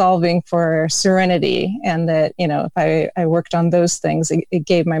 or solving for serenity, and that if I worked on those things, it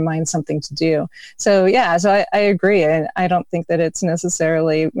gave my mind something to do. So I agree. I don't think that it's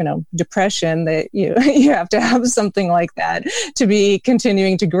necessarily depression that you have to have something like that to be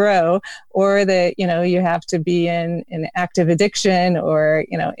continuing to grow, or that you have to be in active addiction, or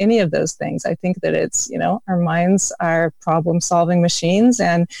any of those things. I think that it's our minds are problem-solving machines,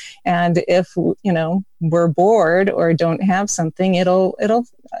 and if we're bored or don't have something, it'll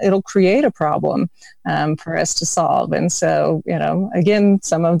create a problem for us to solve. And so, again,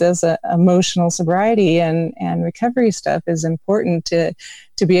 some of this emotional sobriety and recovery stuff is important to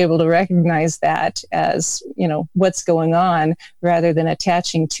be able to recognize that as, what's going on, rather than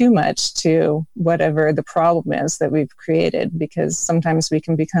attaching too much to whatever the problem is that we've created, because sometimes we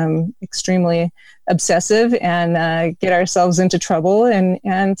can become extremely obsessive and get ourselves into trouble.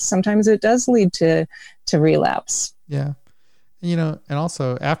 And sometimes it does lead to relapse. Yeah. And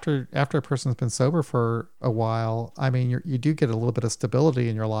also after a person's been sober for a while, I mean, you do get a little bit of stability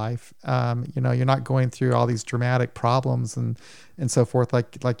in your life. You're not going through all these dramatic problems and so forth,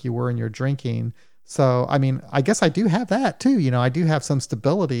 like you were in your drinking. So, I mean, I guess I do have that too. I do have some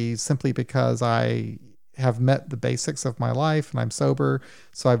stability simply because I have met the basics of my life and I'm sober.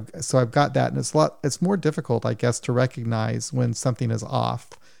 So I've got that. And it's more difficult, I guess, to recognize when something is off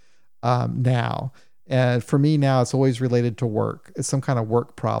now. And for me now, it's always related to work. It's some kind of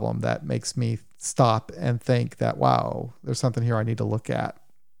work problem that makes me stop and think that, wow, there's something here I need to look at.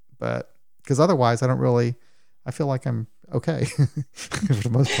 But because otherwise I feel like I'm okay for the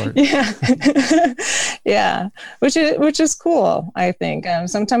most part. Yeah. Yeah. Which is cool, I think.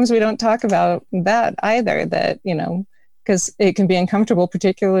 Sometimes we don't talk about that either, that, because it can be uncomfortable,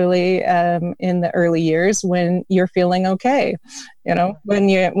 particularly in the early years when you're feeling okay. When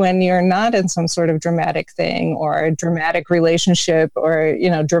you're not in some sort of dramatic thing, or a dramatic relationship, or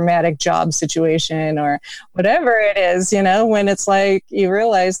dramatic job situation, or whatever it is. When it's like you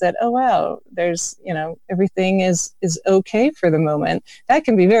realize that, oh wow, there's everything is okay for the moment. That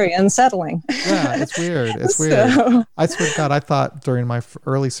can be very unsettling. Yeah, it's weird. It's weird. So, I swear to God, I thought during my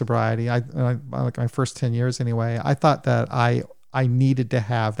early sobriety, like my first 10 years anyway, I thought that I needed to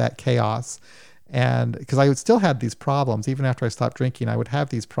have that chaos. And because I would still have these problems, even after I stopped drinking, I would have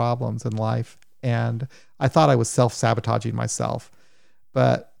these problems in life. And I thought I was self-sabotaging myself,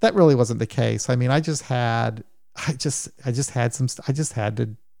 but that really wasn't the case. I mean, I just had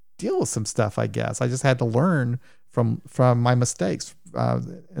to deal with some stuff, I guess. I just had to learn from my mistakes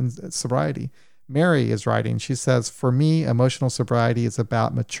in sobriety. Mary is writing. She says, for me, emotional sobriety is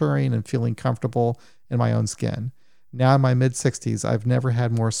about maturing and feeling comfortable in my own skin. Now in my mid-60s, I've never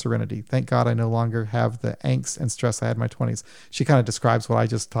had more serenity. Thank God I no longer have the angst and stress I had in my 20s. She kind of describes what I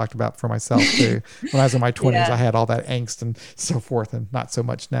just talked about for myself too. When I was in my 20s, yeah. I had all that angst and so forth, and not so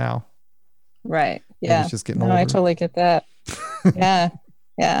much now. Right. Yeah. Just getting older. I totally get that. Yeah.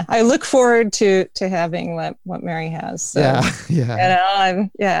 Yeah. I look forward to having what Mary has. So, yeah.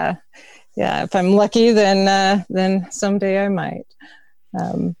 Yeah. If I'm lucky, then someday I might.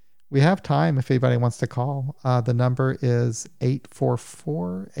 We have time if anybody wants to call. The number is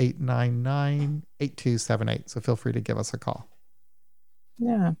 844-899-8278. So feel free to give us a call.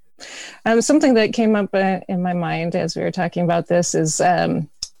 Yeah. Something that came up in my mind as we were talking about this is, so,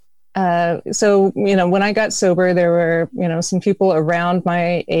 when I got sober, there were, some people around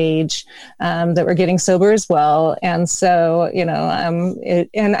my age that were getting sober as well. And so,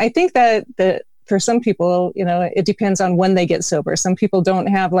 and I think that for some people, it depends on when they get sober. Some people don't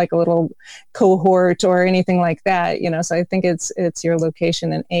have like a little cohort or anything like that, so I think it's your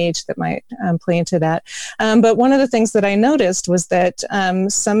location and age that might play into that. But one of the things that I noticed was that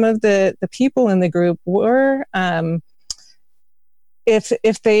some of the people in the group were,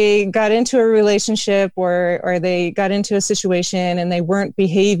 if they got into a relationship or they got into a situation and they weren't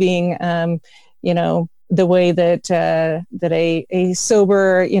behaving, the way that that a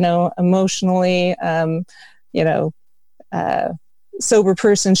sober, emotionally, sober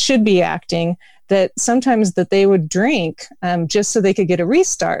person should be acting, that sometimes that they would drink just so they could get a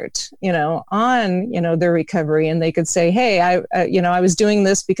restart, on, their recovery. And they could say, hey, I was doing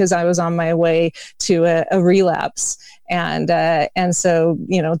this because I was on my way to a relapse. And so,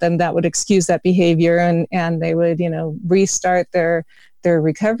 then that would excuse that behavior, and they would, restart their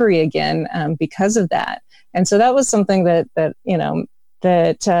recovery again because of that. And so that was something that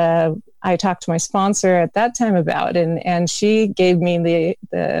I talked to my sponsor at that time about, and she gave me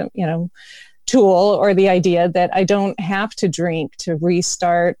the tool or the idea that I don't have to drink to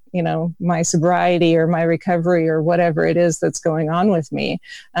restart, my sobriety or my recovery or whatever it is that's going on with me,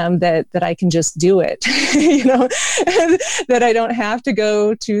 that I can just do it, that I don't have to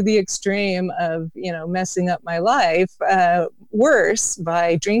go to the extreme of, messing up my life worse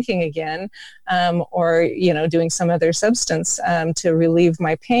by drinking again, or, doing some other substance to relieve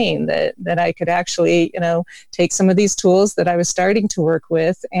my pain, that I could actually, take some of these tools that I was starting to work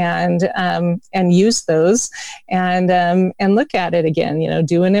with and use those and look at it again,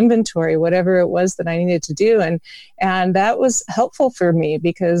 do an inventory, whatever it was that I needed to do. And that was helpful for me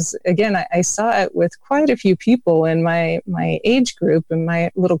because, again, I saw it with quite a few people in my age group and my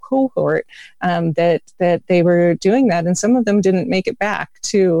little cohort, that they were doing that. And some of them didn't make it back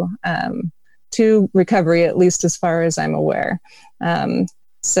to recovery, at least as far as I'm aware.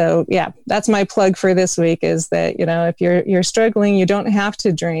 So yeah, that's my plug for this week, is that, if you're struggling, you don't have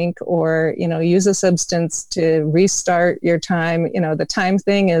to drink or, use a substance to restart your time. The time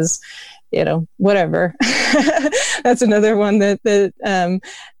thing is, whatever. That's another one that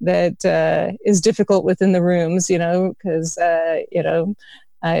is difficult within the rooms, because,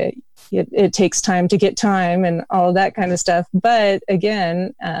 it takes time to get time and all of that kind of stuff. But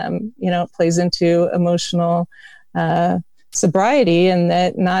again, it plays into emotional sobriety, and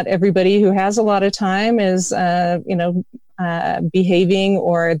that not everybody who has a lot of time is, behaving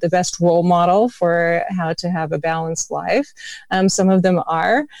or the best role model for how to have a balanced life. Some of them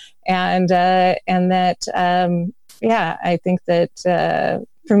are, and that, I think that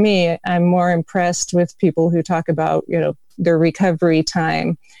for me, I'm more impressed with people who talk about, their recovery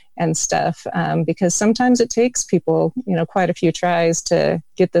time and stuff, because sometimes it takes people, quite a few tries to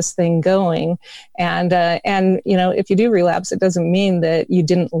get this thing going. And if you do relapse, it doesn't mean that you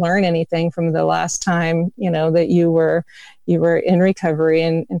didn't learn anything from the last time, that you were in recovery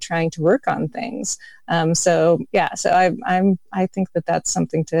and trying to work on things. So I think that that's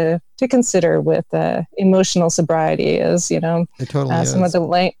something to consider with emotional sobriety, is, it totally some is. of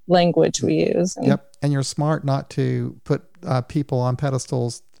the language we use. Yep. And you're smart not to put people on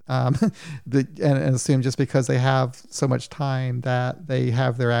pedestals and assume just because they have so much time that they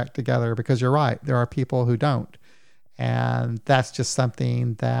have their act together, because you're right. There are people who don't. And that's just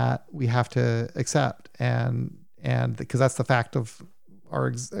something that we have to accept. And because that's the fact of our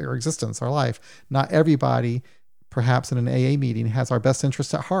existence, our life. Not everybody, perhaps in an AA meeting, has our best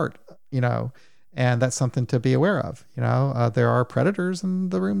interest at heart, and that's something to be aware of. There are predators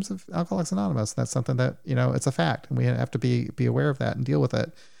in the rooms of Alcoholics Anonymous. That's something that, it's a fact, and we have to be aware of that and deal with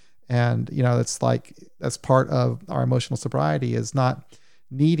it. And, it's like, that's part of our emotional sobriety, is not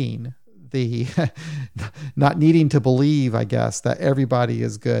needing to believe, I guess, that everybody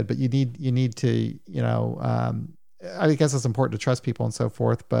is good, but you need to, I guess it's important to trust people and so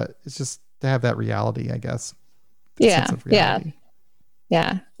forth, but it's just to have that reality, I guess. Yeah.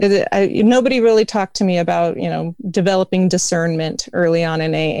 Nobody really talked to me about, developing discernment early on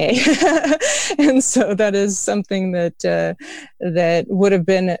in AA. And so that is something that would have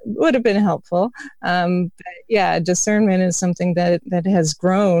been helpful. But yeah, discernment is something that has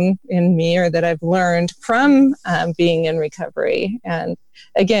grown in me, or that I've learned from being in recovery. And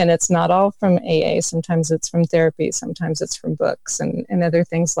again, it's not all from AA. Sometimes it's from therapy. Sometimes it's from books and other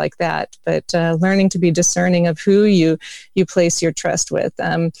things like that. But learning to be discerning of who you place your trust with,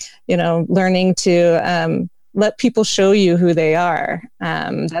 learning to let people show you who they are.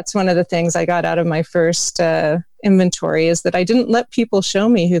 That's one of the things I got out of my first inventory, is that I didn't let people show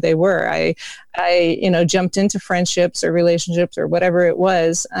me who they were. I jumped into friendships or relationships or whatever it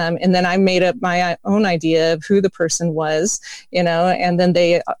was. And then I made up my own idea of who the person was, and then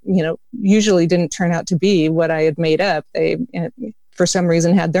they, usually didn't turn out to be what I had made up. They, for some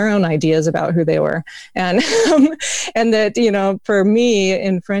reason, had their own ideas about who they were. And, and that, for me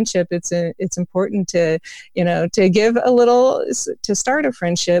in friendship, it's important to give a little to start a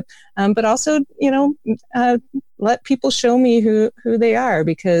friendship, but also, let people show me who they are,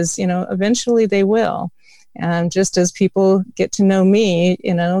 because, eventually they will. And just as people get to know me,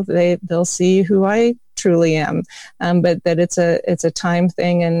 they'll see who I truly am, but that it's a time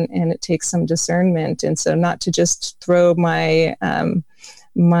thing, and it takes some discernment. And so not to just throw my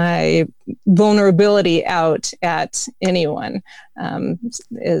my vulnerability out at anyone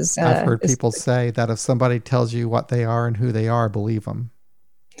is. I've heard people say that if somebody tells you what they are and who they are, believe them.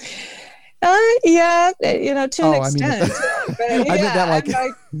 Yeah, to an extent. I mean that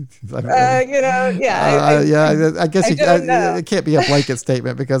I guess it can't be a blanket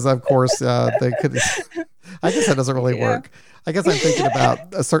statement, because of course they could. I guess that doesn't really work. I guess I'm thinking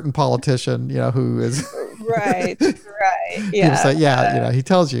about a certain politician, who is right. Yeah, say, he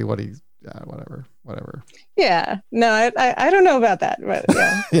tells you what he's whatever. Yeah, no, I don't know about that, but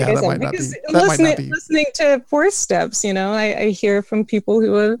yeah, yeah, that might not be. That might not be. Listening to Fourth Steps, I hear from people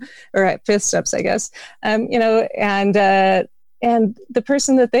who are at Fifth Steps, I guess, and the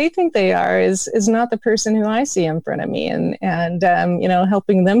person that they think they are is not the person who I see in front of me, and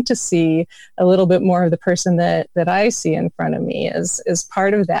helping them to see a little bit more of the person that I see in front of me is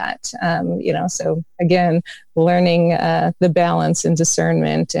part of that. So again, learning the balance and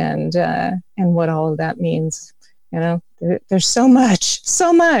discernment and what all of that means. There's so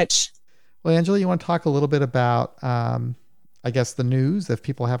much. Well, Angela, you want to talk a little bit about, I guess, the news, if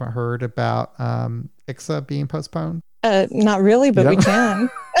people haven't heard about ICSA being postponed? Not really, but we can.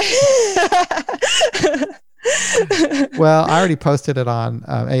 Well, I already posted it on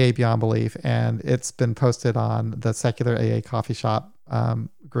AA Beyond Belief, and it's been posted on the Secular AA Coffee Shop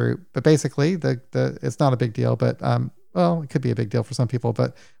group. But basically, it's not a big deal, but it could be a big deal for some people.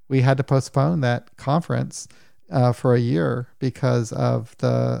 But we had to postpone that conference for a year because of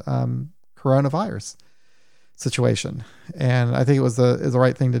the coronavirus situation, and I think it was the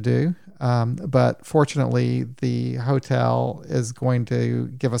right thing to do. But fortunately, the hotel is going to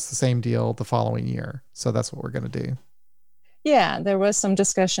give us the same deal the following year, so that's what we're going to do. Yeah, there was some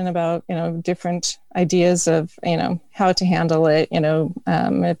discussion about different ideas of how to handle it.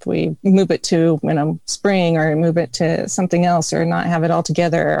 If we move it to spring, or move it to something else, or not have it all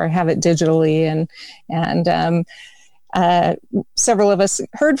together, or have it digitally, and several of us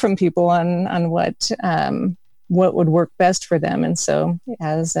heard from people on what would work best for them. And so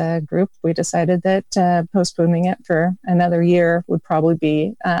as a group, we decided that postponing it for another year would probably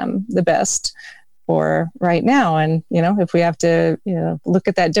be the best for right now. And, if we have to, look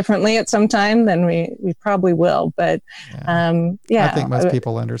at that differently at some time, then we probably will. But I think most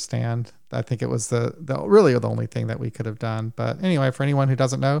people understand. I think it was the really the only thing that we could have done. But anyway, for anyone who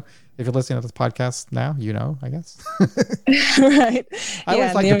doesn't know, if you're listening to this podcast now, I guess. Right. I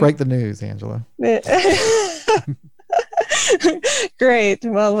always like to break the news, Angela. Great.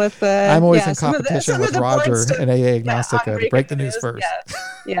 Well, with I'm always in competition with Roger and AA Agnostica to break the news first.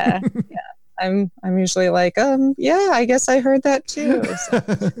 Yeah. I'm usually like, I guess I heard that too. So,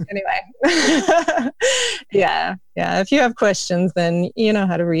 anyway, yeah. If you have questions, then you know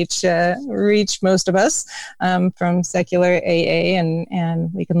how to reach most of us from Secular AA,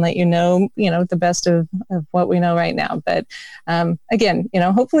 and we can let you know the best of what we know right now. But again,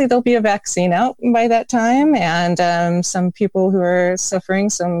 hopefully there'll be a vaccine out by that time, and some people who are suffering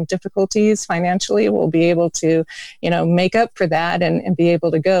some difficulties financially will be able to make up for that and be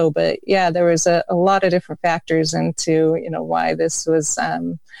able to go. But yeah, there was a lot of different factors into why this was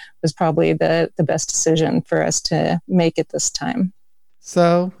probably the best decision for us to make at this time.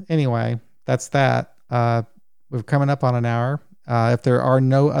 So anyway, that's that. We're coming up on an hour. If there are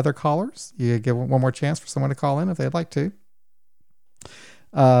no other callers, you give one more chance for someone to call in if they'd like to.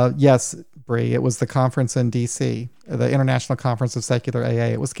 Yes, Bree, it was the conference in DC, the International Conference of Secular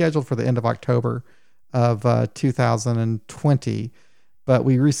AA. It was scheduled for the end of October of 2020, but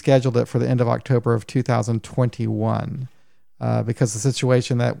we rescheduled it for the end of October of 2021 because the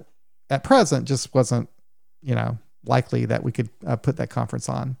situation that at present just wasn't, likely that we could put that conference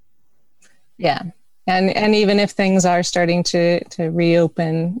on. Yeah. And even if things are starting to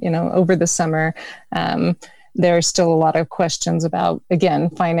reopen, over the summer, there are still a lot of questions about,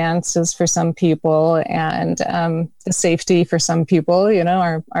 again, finances for some people and the safety for some people.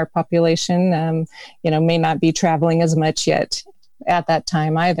 Our population, may not be traveling as much yet at that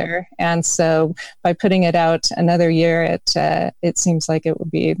time either. And so by putting it out another year, it seems like it would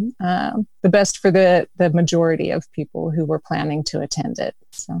be the best for the majority of people who were planning to attend it.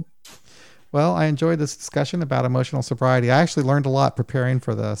 So. Well, I enjoyed this discussion about emotional sobriety. I actually learned a lot preparing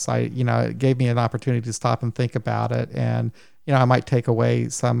for this. It gave me an opportunity to stop and think about it. And, I might take away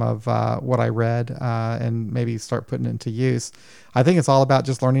some of what I read and maybe start putting it into use. I think it's all about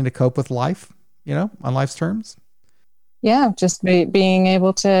just learning to cope with life, on life's terms. Yeah, just being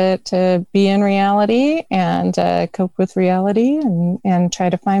able to be in reality and cope with reality and try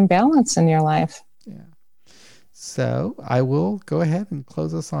to find balance in your life. Yeah. So I will go ahead and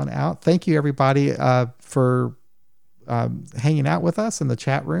close us on out. Thank you, everybody, for hanging out with us in the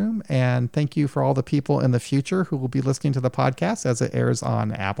chat room. And thank you for all the people in the future who will be listening to the podcast as it airs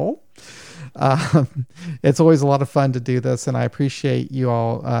on Apple. It's always a lot of fun to do this, and I appreciate you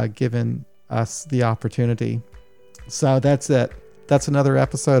all giving us the opportunity. So that's it. That's another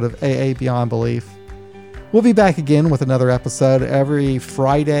episode of AA Beyond Belief. We'll be back again with another episode every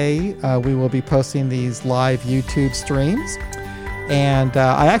Friday. We will be posting these live YouTube streams. And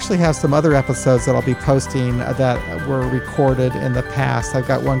I actually have some other episodes that I'll be posting that were recorded in the past. I've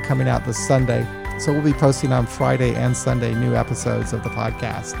got one coming out this Sunday. So we'll be posting on Friday and Sunday new episodes of the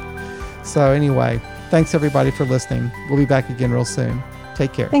podcast. So anyway, thanks everybody for listening. We'll be back again real soon.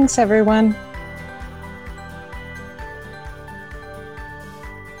 Take care. Thanks, everyone.